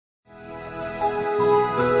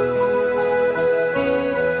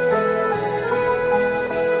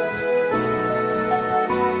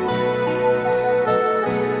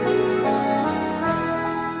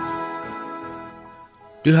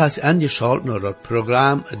Du hast angeschaut naar het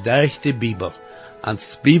programma Durch de Bibel.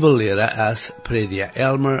 Als Bibellehrer is prediker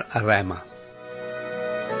Elmer Reimer.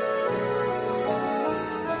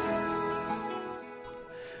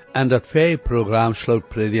 En dat programma sloot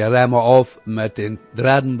prediker Reimer af met den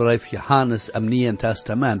derde brief Johannes im Nieuwen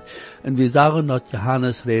Testament. En we zagen dat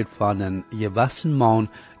Johannes redt van een gewassen man,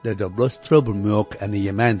 der bloß Trouble maakt in de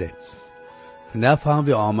gemeinde. Vandaar fangen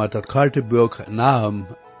we aan met dat kalte boek Nahumq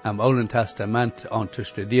im Oude Testament an zu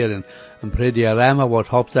studieren. Und Prediger Reimer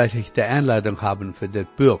wird hauptsächlich die Einleitung haben für das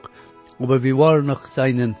Buch. Aber wir wollen noch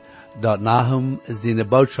sagen, dass Nahumq seine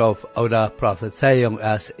Botschaft oder Prophezeiung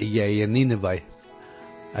ist je in Nineveh.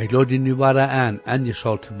 Ich lade ihn weiter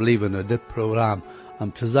angeschaut zu bleiben in das Programm,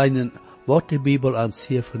 zu sagen, was die Bibel uns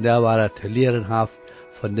hier von der Wahrheit zu lehren hat,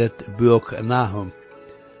 von das Buch Nahumq.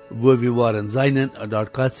 Wo wir wollen sein,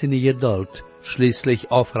 dass Gott seine Geduld schließlich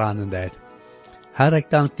aufrannen wird. Herr, ik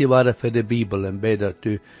dank je waarde voor de Bibel en bid dat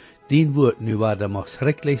u dien woord nu waarde mag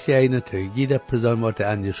schrikkelijk zijn voor jede persoon wat u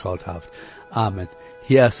angeschaut heeft. Amen.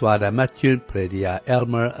 Hier is waarde met u, prediker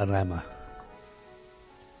Elmer Reimer.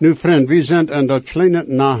 Nu vriend, we zijn in dat kleine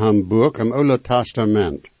Nahumq-boek im Oude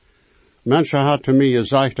Testament. Mensen hadden mij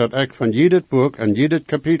gezegd dat ik van jedes boek en jedes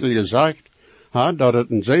kapitel gezegd had dat het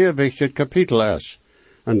een zeer wichtig kapitel is.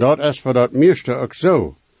 En dat is voor dat meeste ook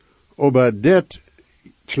zo. Aber dit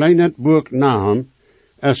kleine boek Nahumq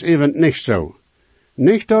is even niet zo.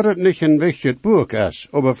 Niet dat het niet een wichtig boek is,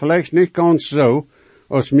 aber vielleicht niet ganz zo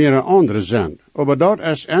als mehrere andere zijn. Aber dat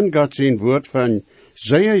is in God zijn woord van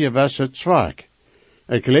zeer gewisse zweig.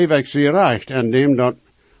 Ik geloof ik zie recht in dem dat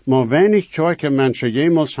maar weinig tjeuke mensen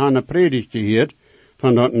jemals han predigt gehoord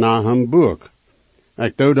van dat Nahumq-boek.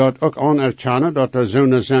 Ik doe dat ook anerkennen dat er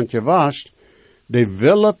zo'n zijn geweest, die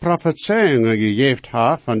wilde profetieën gegeven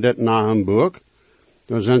hebben van dit Nahumq-boek.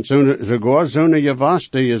 Er zijn sogar zo'n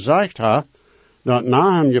geweest die gezegd hebben, dat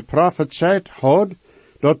Nahumq geprofeteerd had,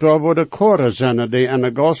 dat er worden koren zijn die in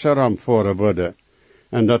de ganse ram voeren worden.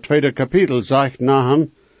 En dat tweede kapitel zegt Nahumq,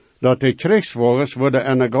 dat de krijgswagens worden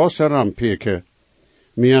in de ganse ram pieken.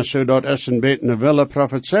 Meer zo dat is een beetje een wilde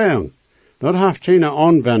profetieën. Dat heeft geen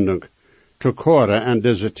aanwending te koren in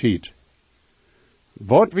deze tijd.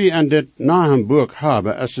 Wat we in dit Nahumq-boek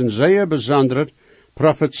hebben, is een zeer bijzondere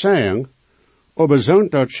profetieën, aber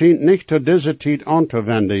dat schijnt niet tot deze tijd aan te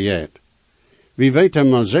wenden jet. We weten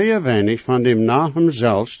maar zeer weinig van dem Nahumq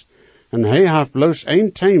zelfs, en hij heeft bloos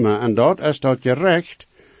één thema, en dat is dat gerecht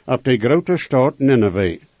op de grote stad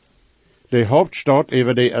Nineveh, de hoofdstad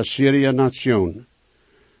over de Assyrië-nation.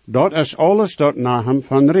 Dat is alles dat Nahumq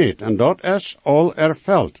van redt, en dat is al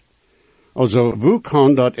erveld. Also, wo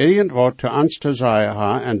kan dat irgendwat te ons te zeggen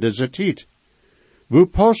ha in deze tijd? Wo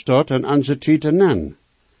past dat in onze tijd nennen?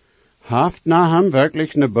 Heeft Nahumq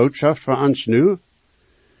wirklich eine Botschaft für uns nu?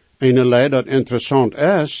 Eine Leid, dat interessant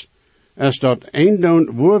is dat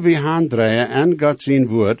eindelijk wo we handraaien en God zijn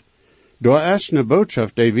woord, daar is eine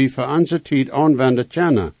Botschaft die we voor onze tijd aanwenden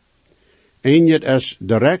kunnen. Eenheid is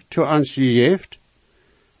direct zu ons gegeven,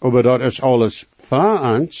 aber dat is alles voor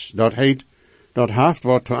ons, dat heet, dat heeft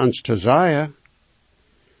wat te ons te zeggen.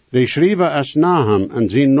 De schrijver is Nahumq en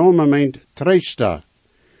zijn naam meent Trooster.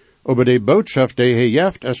 Aber die Botschaft, die hij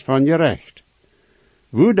geeft, is van gerecht.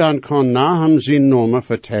 Wo dan kan Nahumq zijn naam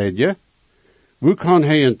vertellen? Wo kan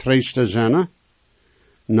hij een trooster zijn?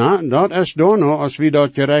 Na, dat is dan als we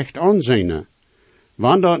dat gerecht aanzien.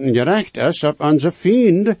 Want dat een gerecht is op onze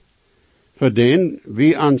vriend, voor den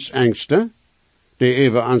wie ons angsten, die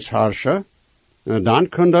even ons herrschen, dan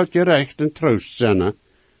kan dat gerecht een troost zijn,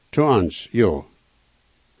 te ons, ja.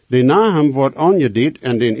 De Nahumq wordt aangeduid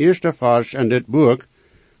in den eerste vers in dit boek,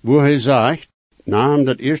 wo hij zegt, Nahumq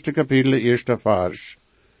dat eerste kapitel, eerste vers.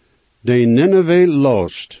 De Nineveh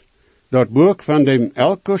lost, dat boek van dem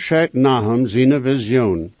Elkoscheit Nahumq zijn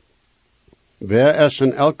visioen. Wer is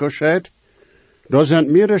een Elkoscheit? Er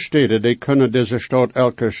zijn meerdere steden die kunnen deze stad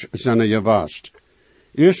Elkosch zijn geweest.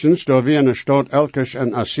 Eerstens, daar weer een stad Elkosch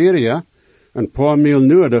in Assyrië, een paar mil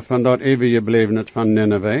noorden van dat eeuwige gebleven van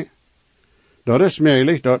Nineveh. Dat is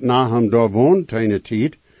mogelijk dat Nahumq daar woont in de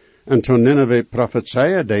tijd, en toen Nineveh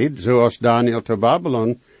profetieën deed, zoals Daniel te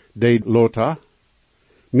Babylon deed Lothar.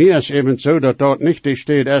 Meer is even zo dat dat niet de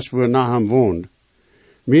stad is waar Nahumq woont.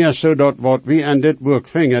 Meer is zo dat wat we in dit boek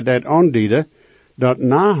vingen, dat aandieden, dat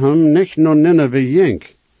Nahumq niet naar Nineveh ging.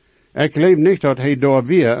 Ik geloof niet dat hij daar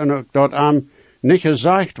weer, en ook dat hem niet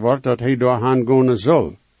gezegd wordt dat hij daar gaan gaan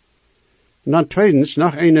zal. Dan tweedens,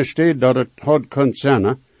 nog een stad dat het had kunt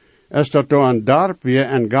zijn, is dat daar een dorp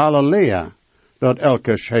weer in Galilea, dat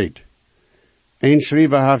Elkosch heet. Een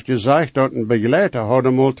schrijver heeft gezegd dat een begeleider had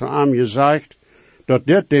hem al te hem gezegd dat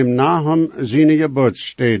dit dem Nahumq zijn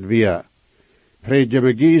geboortestad weer. Prediger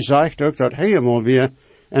McGee zegt ook dat hij eenmaal weer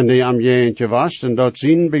en die am jeentje was en dat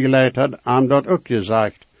zijn begeleid am dat ook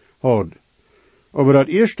gezegd had. Aber dat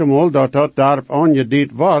eerste Mal, dat daarop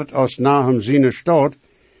aangediend wordt als Nahum zijn stad,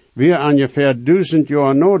 weer ongeveer 1000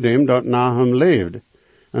 jaar na dem dat Nahum leeft.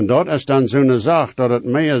 En dat is dan zo'n zaak dat het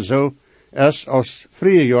meer zo is als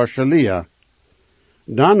 4 jaar geleden.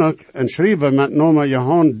 Dan ook een schrijver met naam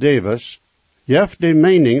Johan Davis, heeft de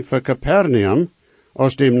mening voor Capernaum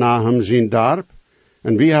als dem Nahum zijn dorp,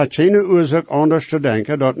 en wie had geen oorzaak anders te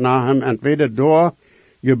denken dat Nahum entweder door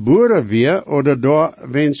geboren weer oder door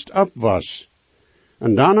winst op was.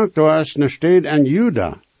 En dan ook daar is een stad in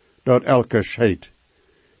Juda, dat Elkes heet.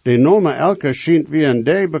 De nome Elkes schijnt wie een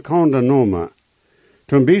de bekende nome.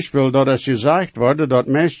 Zum Beispiel, dat is gezegd worden dat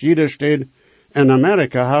meest jede stad in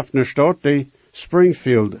Amerika heeft een stad die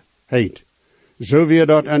Springfield heet. Zo wie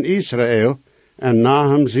dat in Israël en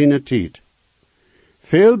Nahum zijn tijd.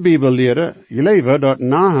 Veel Bibelleren geloven dat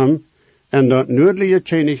Nahum in dat noordelijke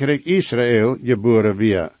koninkrijk Israël geboren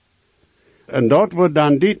werd. En dat wordt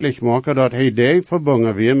dan duidelijk maken dat hij de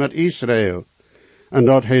verbonden weer met Israël. En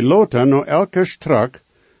dat hij later naar Elkes trok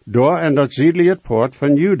door in dat zuidelijke poort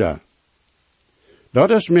van Juda. Dat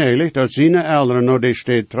is mogelijk dat zijn ouderen naar de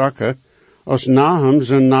stad trokken als Nahum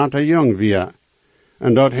zijn nate jong weer.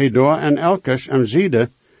 En dat hij door in Elkes am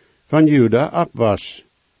zuiden van Juda op was.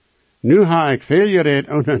 Nu ha ik veel gereed,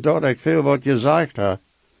 omdat ik veel wat gezegd heb.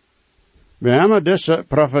 We hebben deze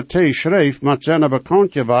profetie schreef, met zijn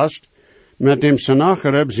bekendje was, met dem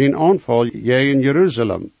Sennacherib zijn aanval in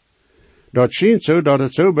Jeruzalem. Dat schijnt zo dat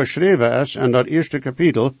het zo beschreven is in dat eerste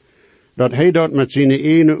kapitel, dat hij dat met zijn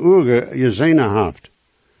ene ogen gezien heeft.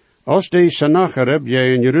 Als de Sennacherib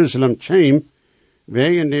in Jeruzalem kwam,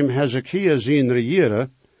 wegen dem Hezekia zijn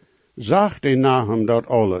regeren, zag de Nahum dat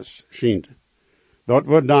alles, schijnt. Dat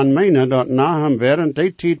wordt dan menen dat Nahum während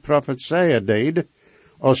die tijd profetieën deed,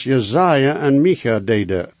 als Jesaja en Micha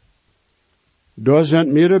deden. Daar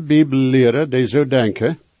zijn meerdere Bibelleren die zo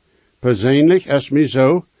denken. Persoonlijk is mij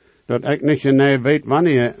zo, dat ik niet genau weet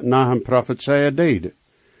wanneer Nahum profetieën deed.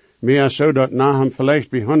 Meer zo dat Nahum vielleicht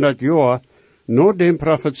bij 100 jaar na dem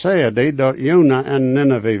profetieën deed dat Jona en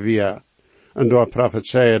Nineveh weer. En door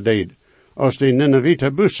profetieën deed, als die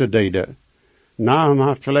Ninevite bussen deden. Nahum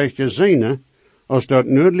heeft vielleicht gezien, als dat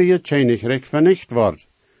noordelijke koninkrijk vernicht wordt.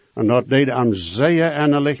 En dat deed hem zeer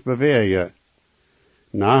innerlijk bewegen.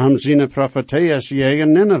 Nahum zijn profetie is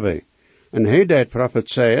tegen Nineveh. En hij deed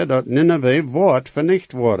profetieën dat Nineveh wordt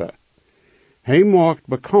vernicht worden. Hij maakt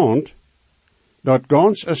bekend dat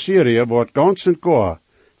gans Assyrië wordt gans en gar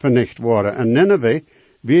vernicht worden. En Nineveh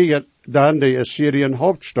weer dan de Assyriën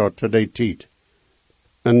hoofdstad te die tijd.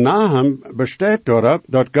 En Nahum bestaat daarop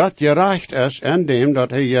dat God gerecht is en dem dat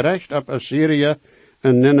hij gerecht op Assyrië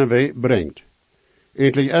en Nineveh brengt.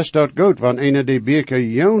 Eindelijk is dat goed, want een die beken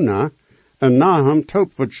Jona en Nahum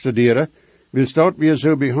top wordt studeren, wil dat weer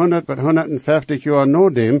zo bij 100 tot 150 jaar na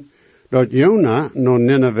dem, dat Jona naar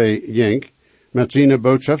Nineveh ging, met zijn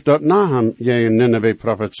boodschap dat Nahum in Nineveh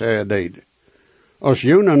profetie deed. Als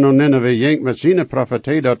Jona naar Nineveh ging met zijn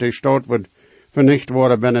profetie dat de stad wordt vernicht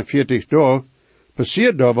worden binnen 40 dagen,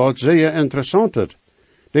 passiert daar wat zeer interessant.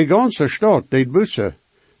 De ganze stad, die bussen,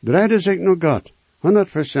 draaide zich naar God,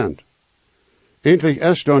 100%. Eindelijk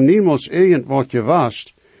is daar niemals irgendwat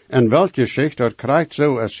gewast, en welke schicht dat krijgt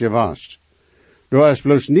zo is gewast. Daar is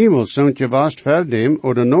bloos niemals zo'n gewast voor dem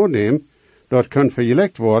oder na dem, dat kan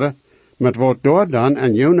vergelijkt worden, met wat daar dan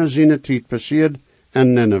in Jona zijn tijd passiert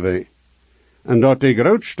in Nineveh. En dat de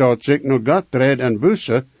grootstad zich naar God draait en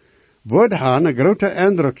bussen, wordt haar een grote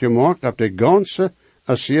indruk gemaakt op de ganze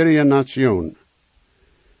Assyrische nation.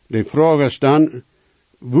 De vraag is dan,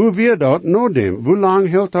 hoe weer dat na dem? Hoe lang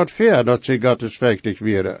hield dat ver dat ze gottesvechtig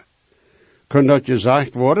werden? Kan dat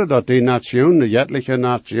gezegd worden dat die nation, de jettelijke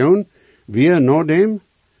nation, weer na dem?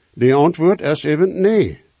 De antwoord is even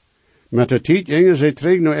nee. Met de tijd gingen ze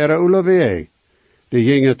terug naar ihre oude weg.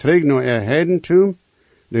 Die gingen terug naar ihr heidentum.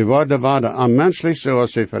 Die waren onmenselijk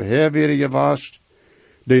zoals ze vorher werden geweest.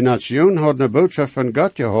 De nation had een boodschap van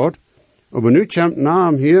God gehad, maar nu komt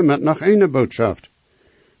Nahum hier met nog een boodschap.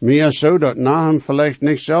 Meer zo dat Nahum vielleicht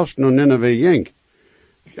niet zelfs naar Nineveh ging.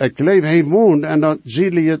 Ik geloof hij woont in dat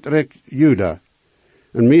zuidelijke rijk Juda.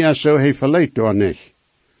 En meer zo hij verleidt daar niet.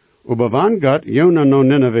 Maar wanneer God Jona naar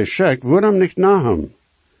Nineveh schickt, wordt hem niet Nahum.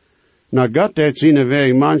 Na God deed zijn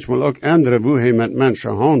weg manchmal ook änderen hoe hij met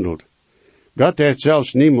mensen handelt. God deed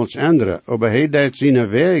zelfs niemals änderen, maar hij deed zijn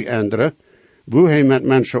weg änderen, hoe hij met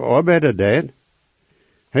mensen arbeiden deed.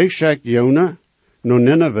 Hij schickt Jona naar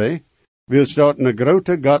Nineveh, wil dat een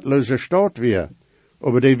grote gottloze stad weer.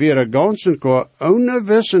 Maar die weer ganz en gar ohne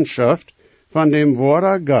Wissenschaft van dem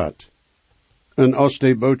wahre God. En als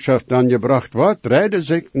die boodschap dan gebracht wordt, draaide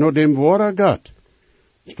zich naar dem ware Gott.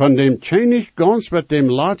 Van dem tjenig gans met dem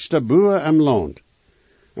laatste boer im land.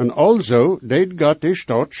 En also deed Gott die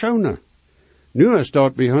stad schonen. Nu is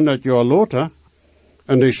dat bij 100 jaar later,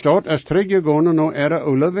 en die stad is teruggegaan naar ihre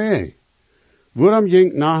oude weg. Waarom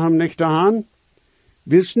ging Nahum niet dahan?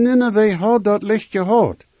 Wils Nineveh had dat licht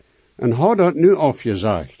gehad, en had dat nu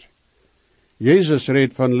afgezegd. Jezus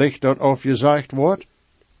redt van licht dat afgezegd wordt,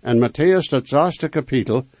 en Matthäus dat 6e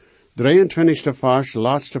kapitel, 23e vers,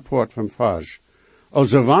 laatste poort van vers.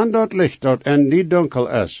 Also wanneer dat licht dat en niet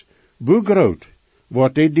donker is, hoe groot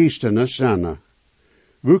wordt die duisternis zijn?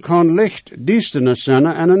 Hoe kan licht duisternis zijn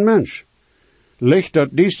en een mens? Licht dat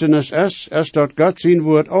duisternis is dat God zijn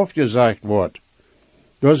woord afgezegd wordt.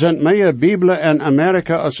 Er zijn meer Bibelen in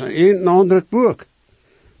Amerika als een ander boek.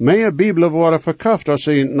 Meer Bibelen worden verkauft als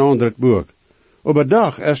een ander boek.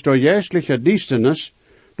 Overdag is door geestelijke duisternis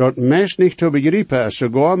dat meest niet te begrijpen is,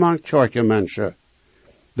 sogar manch kerkenmensen.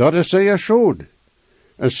 Dat is zeer schade.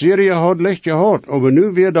 Assyrië had licht gehad, maar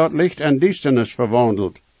nu weer dat licht in duisternis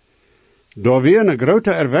verwandeld. Daar weer een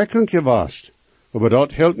grote erwekking geweest, maar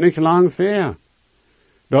dat hield niet lang ver.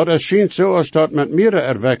 Dat is schijnt zo als dat met meerdere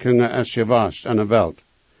erwekkingen is geweest in de wereld.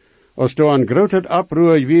 Als door een grote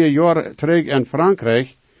oproer weer jaren terug in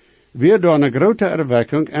Frankrijk, weer door een grote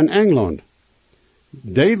erwekking in Engeland.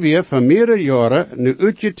 Die weer voor meerdere jaren een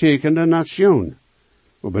uitgetekende nation.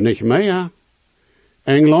 Maar niet meer.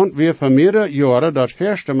 Engeland weer voor meerdere jaren dat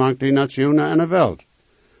verste maakt die nationen in de wereld.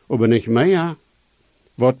 Maar niet meer.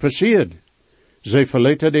 Wat passiert? Zij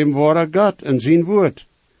verleten dem ware God en zijn woord.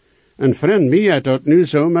 En vriend, mij is dat nu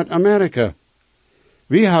zo met Amerika.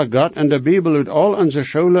 Wie heeft God in de Bibel uit al onze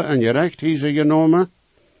scholen en gerechtigheden genomen?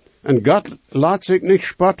 En God laat zich niet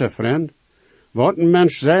spotten, vriend. Wat een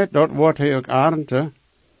mens zegt, dat wordt hij ook aarde.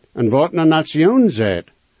 En wat een nation zegt,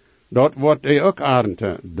 dat wordt hij ook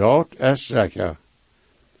aarde. Dat is zeker.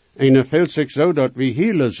 En het voelt zich zo dat we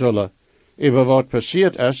hielen zullen over wat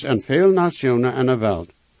passiert is in veel nationen in de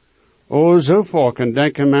wereld. O, zo vaak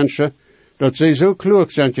denken mensen dat zij zo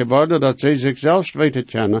klug zijn geworden dat zij zichzelf weten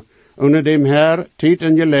kennen, onder dem Herr tijd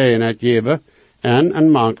en gelegenheid geven en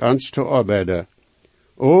een mank ans te arbeiden.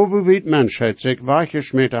 O, hoe weet mensheid zich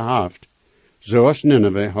weggesmeten heeft, zoals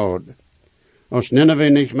Nineveh had. Als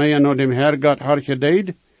Nineveh niet meer naar dem Herr Gott hartje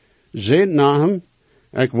deed, zei Nahum,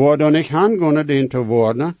 ik word er niet aangaan den te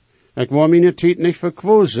worden, ik word mijn tijd niet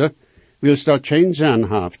verkwozen, wils dat geen zin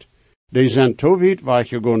heeft. Die zijn te weit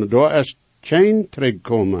weggegaan, daar is geen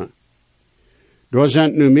terugkomen. Daar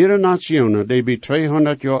zijn nu meer nationen die bij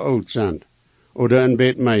 200 jaar oud zijn, oder een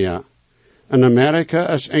beetje meer. En Amerika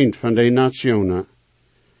is een van die nationen.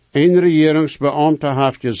 Een regeringsbeambte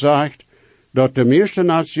heeft gezegd dat de meeste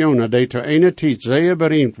nationen die te ene tijd zeer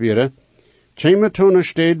beroemd werden, komen toen een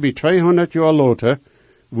steed bij 200 jaar later,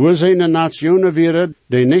 wo zijn nationen werden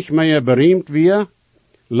die niet meer beroemd werden,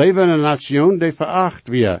 leven een nation die veracht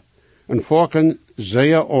werd, en volken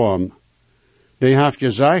zeer arm. Die heeft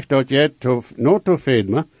gezegd dat je nooit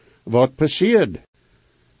tevreden wat passiert.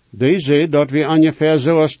 Die zei dat we ongeveer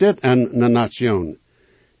zoals dit in een nation.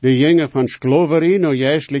 Die gingen van slaverie naar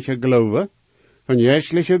geestelijke geloven, van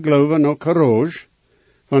geestelijke geloven naar courage,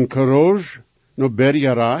 van courage naar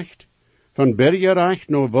bergerecht, van bergerecht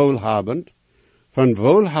naar wohlhabend, van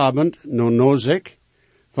wohlhabend naar nozik,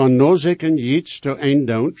 van nozik en iets tot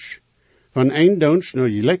eindouns, van eindouns naar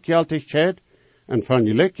gelijkgeldigheid, en van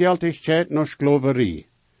gelijkgeldigheid naar slaverie.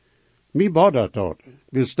 Wie badat dat?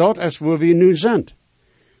 Wils dat is waar we nu zijn.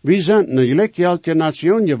 We zijn een gelijkgeldige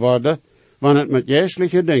nation geworden, wanneer het met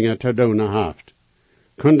geestelijke dingen te doen heeft.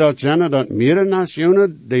 Kan dat zijn dat meerdere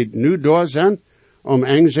nationen die nu daar zijn, om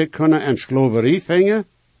eng zich kunnen in slaverie vingen?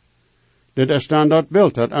 Dit is dan dat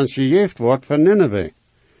beeld dat ons gegeven wordt van Nineveh.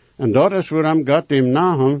 En dat is waarom God dem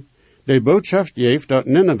Nahum de boodschap geeft dat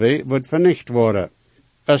Nineveh wordt vernicht worden.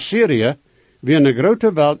 Assyrië weer een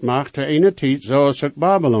grote wereldmacht te ene tijd zoals het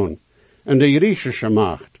Babylon, en de Griechische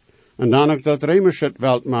macht, en dan ook dat Römische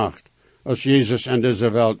wereldmacht, als Jezus in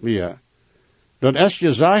deze wereld weer. Dat is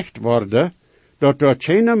gezegd worden, dat door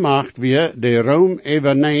geen macht weer de Rome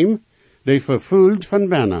overneemt, die vervoelt van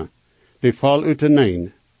binnen, die valt uit de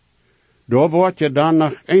neen. Daar wordt je dan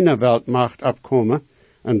nog een wereldmacht opkomen,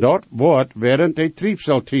 en dat wordt während de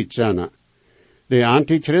triebseltijd zijn. De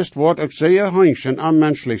Antichrist wordt ook zeer hongs en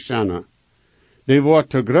onmenselijk zijn. Die wordt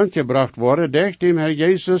te grond gebracht worden, durch dem Herr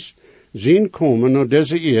Jezus zien komen naar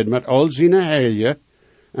deze eerd met al zijn heilige,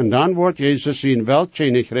 en dan wordt Jezus zijn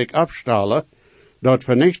weltjenigreich afstalen, dat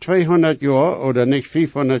voor niet 200 jaar oder niet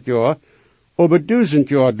 500 jaar, over 1000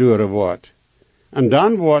 jaar duren wordt. En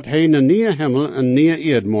dan wordt hij een nieuwe hemel en nieuwe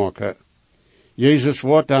eerd maken. Jezus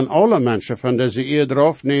wordt dan alle mensen van deze eerd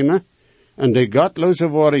afnemen, en de godloze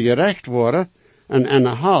worden gerecht worden, en in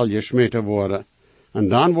een haal gesmeten worden. En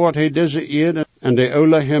dan wordt hij deze eerd en de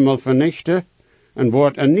oude hemel vernichten, en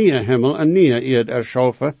wordt een nieuwe hemel, een nieuwe eerd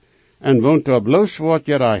erschaffen, en woont er bloos wordt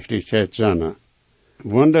gerechtigheid zijn.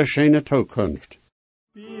 Wunderschöne Toekunft.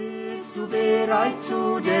 Bist du bereit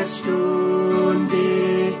zu der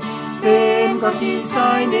Stunde, wenn Gott die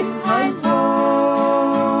Seinen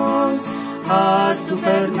heimholt? Hast du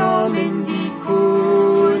vernommen die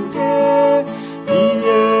Kunde, wie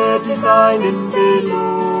die Seinen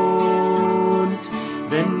belohnt?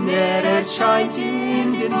 Wenn erscheint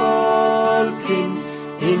in den Wolken,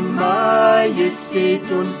 in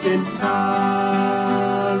Majestät und in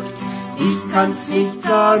Pracht. Ich kann's nicht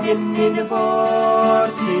sagen in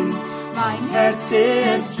Worten, mein Herz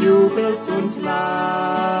es jubelt und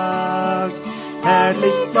lacht.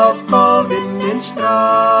 Herrlich auf goldenen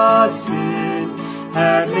Straßen,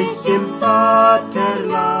 herrlich im Vaterland.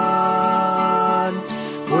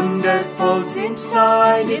 Wundervoll sind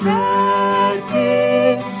seine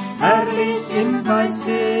Werke, herrlich im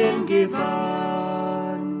weißen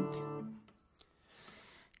Gewand.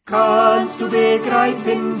 Kannst du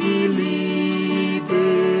begreifen die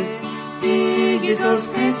Liebe, die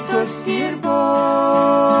Jesus Christus dir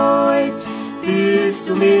beut? Bist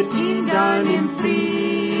du mit ihm dann im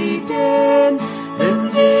Frieden, wenn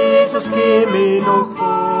Jesus käme noch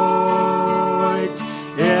heut?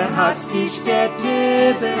 Hat die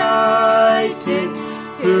Städte bereitet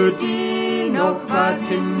für die noch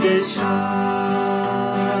wartende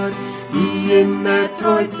Schar, die immer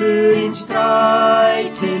treu für ihn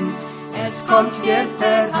streiten. Es kommt der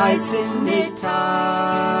verheißene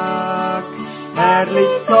Tag,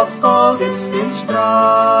 herrlich auf goldenen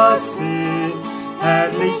Straßen,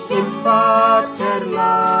 herrlich im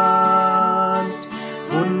Vaterland.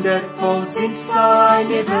 Wundervoll sind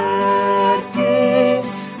seine Werke,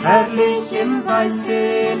 herrlich im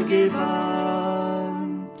weißen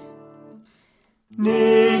Gewand.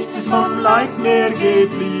 Nichts ist vom Leid mehr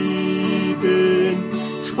geblieben,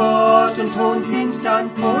 Spott und Hohn sind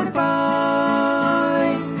dann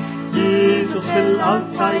vorbei. Jesus will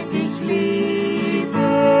allzeit dich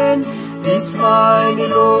lieben, dies meine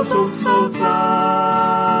Losung soll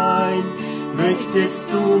sein.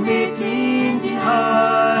 Möchtest du mit in die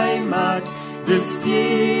Heimat, willst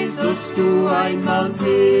Jesus du einmal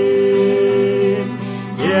sehen?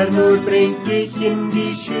 Er nur bringt dich in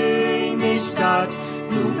die schöne Stadt,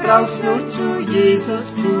 du brauchst nur zu Jesus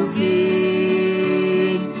zu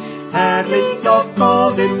gehen. Herrlich auf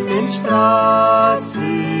goldenen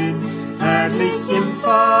Straßen, herrlich im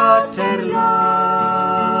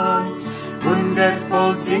Vaterland.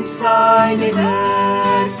 Wundervoll sind seine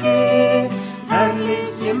Werke,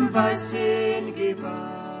 herrlich im weißen Gewand.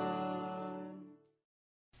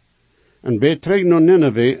 En betrek naar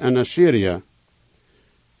Nineveh en Assyria.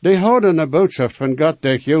 Die houden een boodschap van God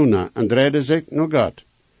durch Jona en draaiden zich naar God.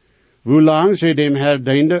 Hoe lang sie dem Herr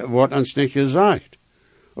diende, wordt ons niet gezegd.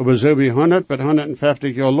 Aber so wie 100 bis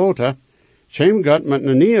 150 jaar later, kwam God met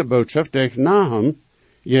een nieuwe boodschap durch Nahumq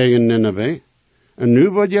gegen Nineveh. En nu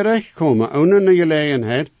wordt je recht komen, ohne een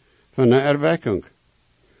gelegenheid van een erwekking.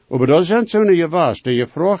 Aber dat zijn zo'n gewas, die je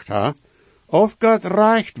vraagt ha, of God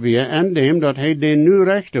reicht weer aan dem, dat hij den nu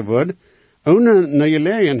rechten wordt, ohne een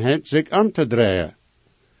gelegenheid zich om te draaien.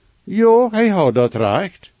 Jo, hij had dat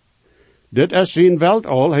recht. Dit is zijn welt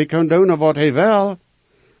al, hij kan doen wat hij wil.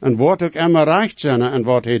 En wordt ook immer recht zijn en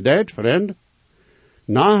wat hij deed, vriend.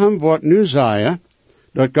 Nahum wordt nu zeggen,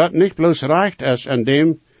 dat God niet bloos recht is aan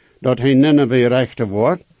dem, dat hij Nineveh rechten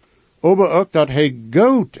wordt, aber ook dat hij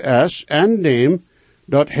goed is aan dem,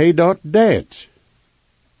 dat hij dat deed.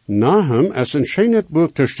 Nahum is een schönes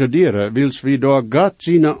boek te studeren, wils wie door God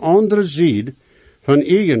zijn andere zijde van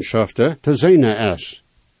eigenschaften te zien is.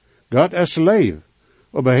 God is leef,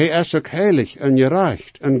 aber hij is ook heilig en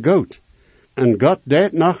gerecht en goed. En God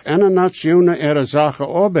deed nog in een nationen ihre zaken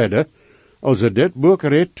arbeiden, als dit boek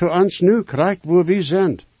redt te ons nu krijgt waar we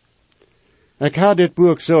zijn. Ik heb dit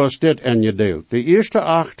boek zoals dit ingedeeld. De eerste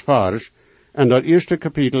 8 vers en dat eerste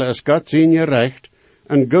kapitel is God zijn recht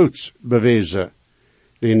en goeds bewezen.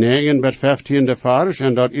 De 9 bis 15e vers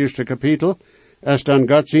en dat eerste kapitel is dan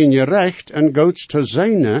God zijn recht en goeds te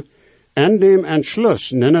zijn en dem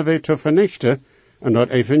Entschluss Nineveh te vernichten en dat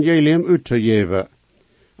evangelium uit te geven.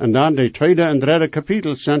 En dan de tweede en derde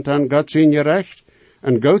kapitel zijn dan God zijn recht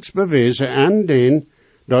en goeds bewezen en den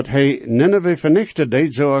dat hij Nineveh vernichten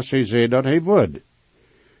deed zoals hij zei dat hij would.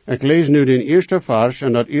 Ik lees nu de eerste vers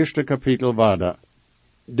en dat eerste kapitel verder.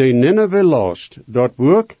 De Nineveh lost, dat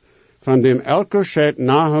boek van dem elke scheid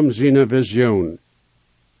Nahum zijn visioen.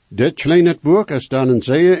 Dit kleine boek is dan een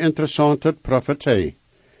zeer interessante profetie.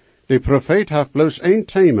 De profeet heeft bloos één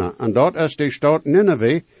thema, en dat is de stad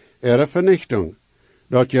Nineveh, ihre vernichting.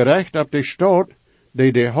 Dat je recht op de stad,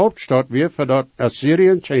 die de hoofdstad weer voor dat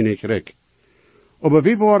Assyrien Königreich. Aber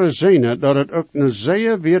we worden zien dat het ook een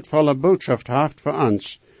zeer wertvolle boodschap heeft voor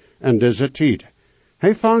ons in deze tijd.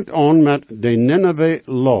 Hij vangt aan met de Nineveh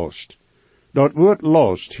lost. Dat woord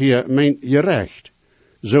lost hier meent gerecht,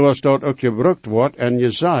 zoals dat ook gebruikt wordt in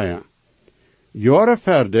Jesaja. Jaren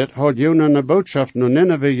verder had Jona een boodschap naar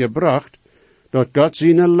Nineveh gebracht, dat God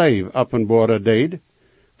zijn leven openbaren deed,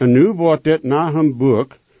 en nu wordt dit Nahumq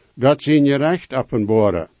boek God zijn gerecht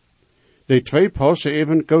openbaren. De twee passen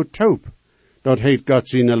even goedkoop, dat heet God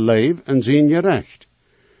zijn leven en zijn gerecht.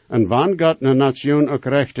 En wanneer God een nation ook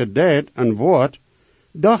rechte deed en wordt,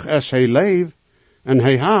 doch is hij leef, en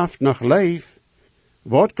hij heeft nog leef.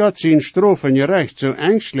 Wat God zijn straf en gerecht zo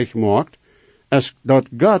ängstlich maakt, is dat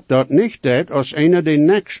God dat niet deed als einer die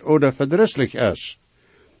niks oder verdrisslich is.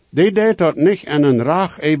 Die deed dat niet in een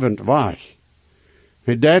raag event weg.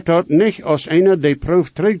 Hij deed dat niet als einer die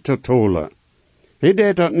proeft terug te tolen. Hij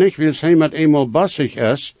deed dat niet wils hij met eenmaal bassig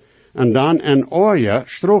is, en dan een oorje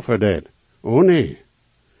straffen deed. Oh nee.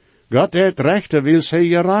 God deed rechte wils hij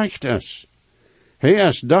gerecht is. Hij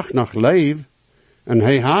is doch nog leef, en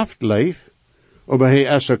hij heeft leef, aber hij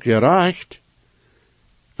is ook gerecht.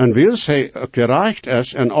 En wils hij ook gerecht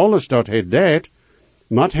is en alles dat hij deed,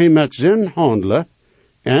 moet hij met zin handelen,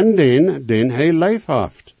 en den hij leef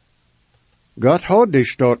heeft. God had die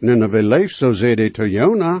stad Nineveh leef, zo zei hij te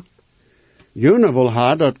Jona. Jona wil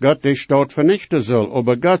ha dat God die stad vernichten zal,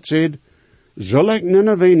 aber God zei, zal ik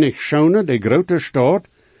Nineveh niet schonen, die grote stad,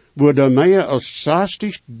 waar er meer als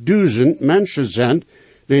 60.000 mensen zijn,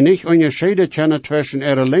 die niet onderscheiden kunnen tussen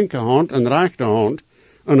ihre linkerhand en rechterhand,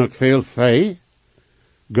 en ook veel vee.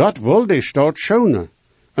 God wil die stad schonen,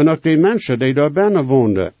 en ook die mensen die daar binnen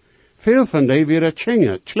woonden. Veel van die weer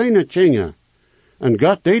kleine tjingen. En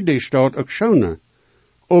God deed die stad ook schonen.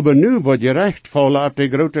 Aber nu wordt je recht vallen op die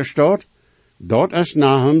grote stad, dat is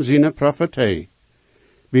Nahum zijn profetie.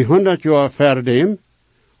 Bij 100 jaar verdem,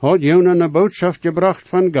 had Jona een boodschap gebracht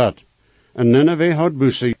van God, en Nineveh had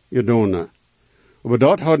busse gedaan. Maar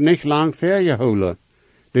dat had niet lang vergehouden.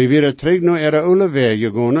 Die weer terug naar ihre oude weg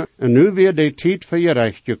gegaan, en nu weer de tijd voor je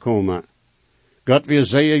recht gekomen. God weer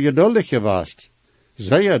zeer geduldig geweest.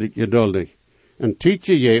 Zeer geduldig. En tijd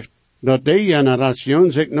gegeven, dat die generatie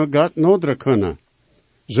zich naar God naderen kunnen.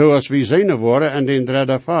 Zoals we zien worden in den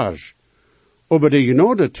derde vers. Aber de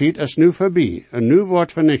genadetijd is nu voorbij, en nu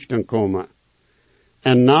wordt vernichting komen.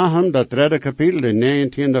 En Nahum, dat derde kapitel, de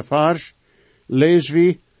 19e vers, lezen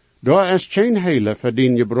we, daar is geen heile voor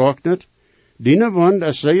dien gebruikt niet, diene wond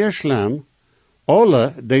is zeer slim,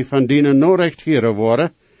 alle die van diene norecht hier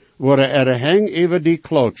worden er hang over die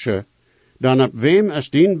klootje, dan op wem is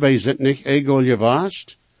dien bezit niet egal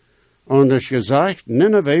gewaast? Anders gezegd,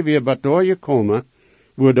 Nineveh weer bat door gekomen,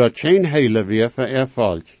 waar dat geen heile weer voor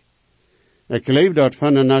ervalt. Ik leef dat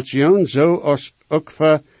van een nation zo als ook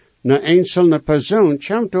voor een einzelne persoon,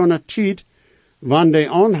 komt aan een tijd, wanneer die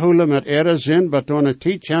aanhouden met ihre zin, maar aan een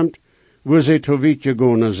tijd komt, waar ze te weit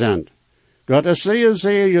gegaan zijn. God is zeer,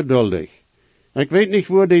 zeer geduldig. Ik weet niet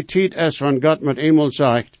waar die tijd is, wanneer God met eenmaal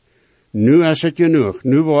zegt, nu is het genoeg,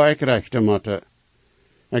 nu wil ik rechten moeten.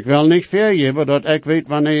 Ik wil niet vergeven dat ik weet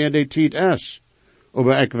wanneer die tijd is,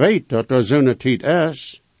 maar ik weet dat er zo'n tijd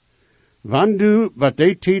is. Wanneer du bij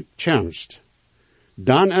die tijd komst,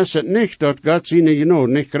 dan is het niet dat God zijn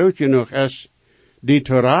genade niet groot genoeg is, die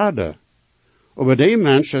te raden. Aber die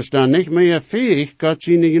mens is dan niet meer fähig, God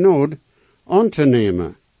zijn genade aan te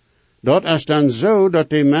nemen. Dat is dan zo dat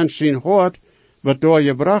die mens zijn hart, wat door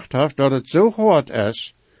gebracht heeft, dat het zo hard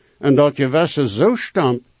is, en dat je wessen zo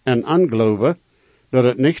stamp en aangeloven, dat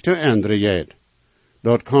het niet te änderen gaat.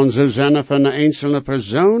 Dat kan zo zijn van een einzelne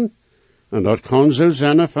persoon, en dat kan zo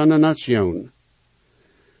zijn van een nation.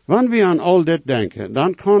 Wanneer we aan al dit denken,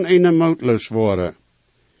 dan kan een moedloos worden.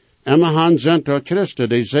 En we gaan zijn door Christen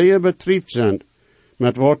die zeer betriept zijn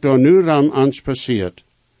met wat er nu ram ons passiert.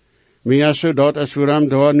 Meer zodat es waarom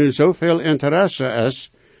daar nu zoveel interesse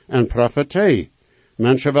is en profetie.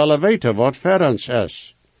 Mensen willen weten wat voor ons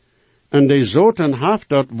is. En die zoten heeft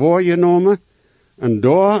dat waargenomen, en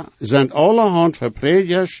daar zijn allerhand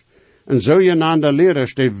verpreders en zogenaamde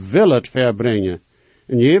leerders die willen het verbrengen.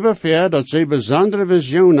 En je ver dat ze bijzondere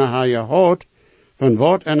visioenen hebben gehad van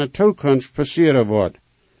wat in de toekomst passeren wordt.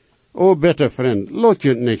 O bitte vriend, laat je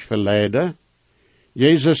het niet verleiden.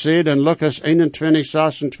 Jezus zei in Lucas 21,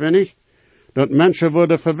 26, dat mensen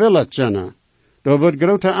worden verwilderd zijn. Er wordt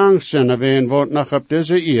grote angst zijn ween wat nog op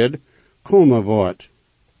deze eerd komen wordt.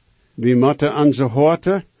 We moeten onze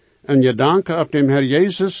harten en je danken op dem Herr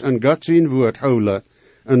Jesus en God zijn woord houden,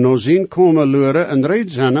 en no zien komen leren en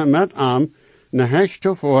red zijn met am, ne hecht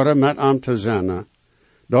tevoren met am te zijn.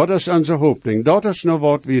 Dat is onze hooping, dat is nou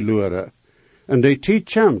wat we leren. En die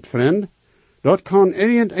tijd komt, vriend, dat kan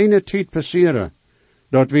irgendeine tijd passeren,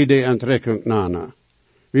 dat we die entrekking namen.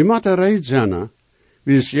 We moeten red zijn,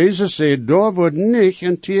 wie Jezus zei, daar wordt niet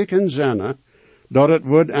een teken zijn, dat het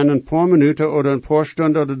wordt in een paar minuten of een paar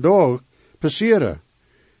stunden of dag passeren.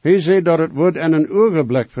 Hij zei dat het wordt in een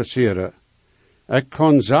ogenblik passeren. Ik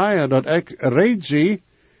kan zeggen dat ik red zie,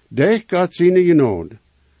 dat God zijn genood.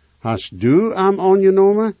 Hast du am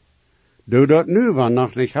aangenomen? Doe dat nu, wanneer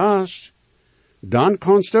nog niet hast. Dan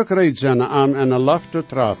kannst du red zijn am in een lof te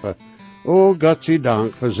treffen. O, God zij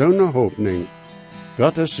dank voor zo'n hoopning.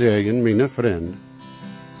 God is zegen, mijn vriend.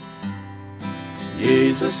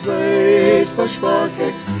 Jesus weet, hoe schwach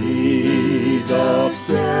ik zie, dat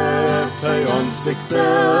geeft hij ons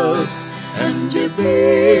zichzelf. En je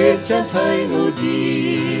weet, kent hij nu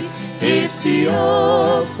die, heeft die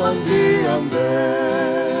ook van u am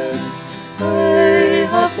best. Hij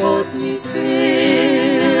hat wat niet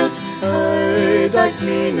wild, hij dekt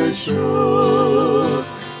mijn schuld.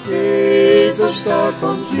 Jezus starb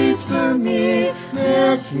vom Kreuz für mich,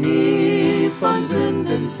 merkt mich von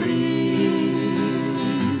Sünden frei.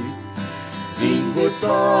 Sein Wort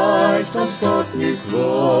zeigt uns dort nicht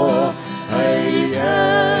klar,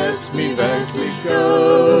 er ist mir wirklich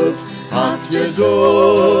Gott, hat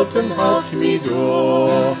geduld und hat mich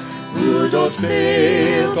da, wo dort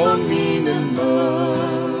fehlt an meinen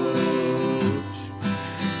Not.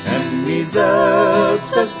 En mir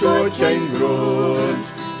selbst, das durch ein Grund,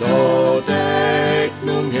 dat ik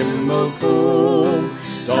nun Himmel kom,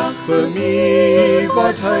 doch für mich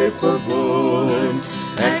wat hij verwoont,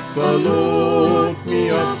 ik verloot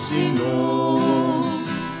mich op zijn naam.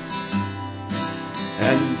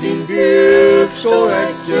 En zijn buik zo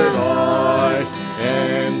ik gereicht,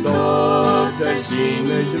 en dat is zijn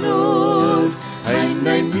groot, en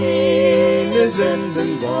mijn meine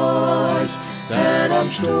zenden was, der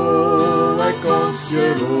am Stuhl ik ons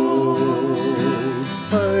geroot.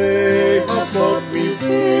 Hij hat wat mij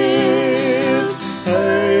veelt,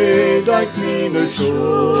 hij dekt mijn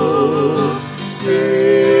schuld.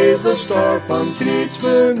 Jezus starb am Kreuz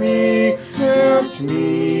für mich, macht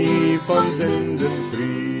mich von Sünden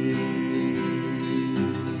frei.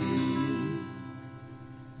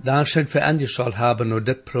 Dankeschön für angeschaut haben nur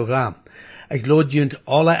das Programm. Ich lade euch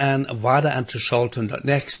alle an, weiter anzuschalten das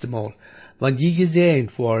nächste Mal. Wenn ihr gesehen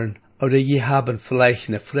worden, oder ihr haben vielleicht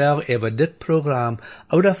eine Frage über das Programm,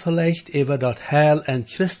 oder vielleicht über das Heil in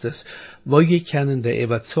Christus, wo ihr können die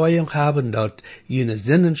Überzeugung haben, dass jene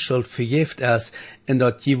Sinnenschuld vergift ist, und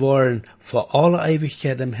dass ihr wollen für alle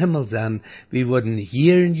Ewigkeit im Himmel sein, wir würden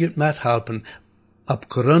hier in jut mithelfen,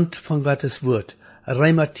 aufgrund von Gottes Wort.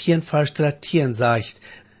 Römer 10, Vers 13 sagt,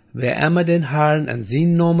 wer immer den Herrn in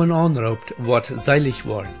seinen Namen anruft, wird selig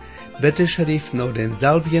worden. Bitte schrift noch den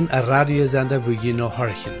selben Radiosender, wo ihr noch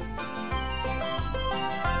horchen.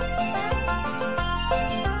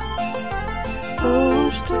 O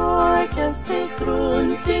stark ist der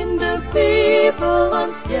Grund in der Bibel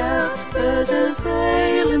uns gibt für das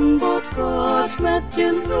Heilen, was Gott mit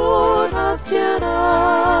Genot hat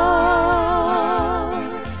gerat.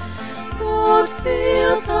 Gott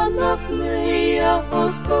fehlt dann noch mehr,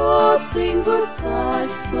 aus Gott sein Wort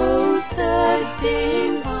zeigt, bloß der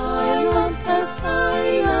dem Heiland ist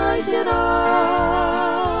einer gerat.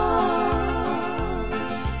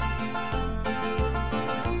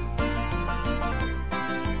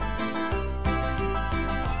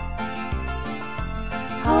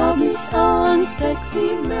 Hab nicht Angst, ich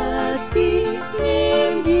sie mit dir,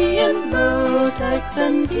 nehm die in Not, ich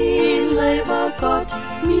sind die, lieber Gott,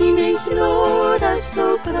 mir nicht Not, ich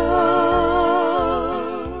so groß.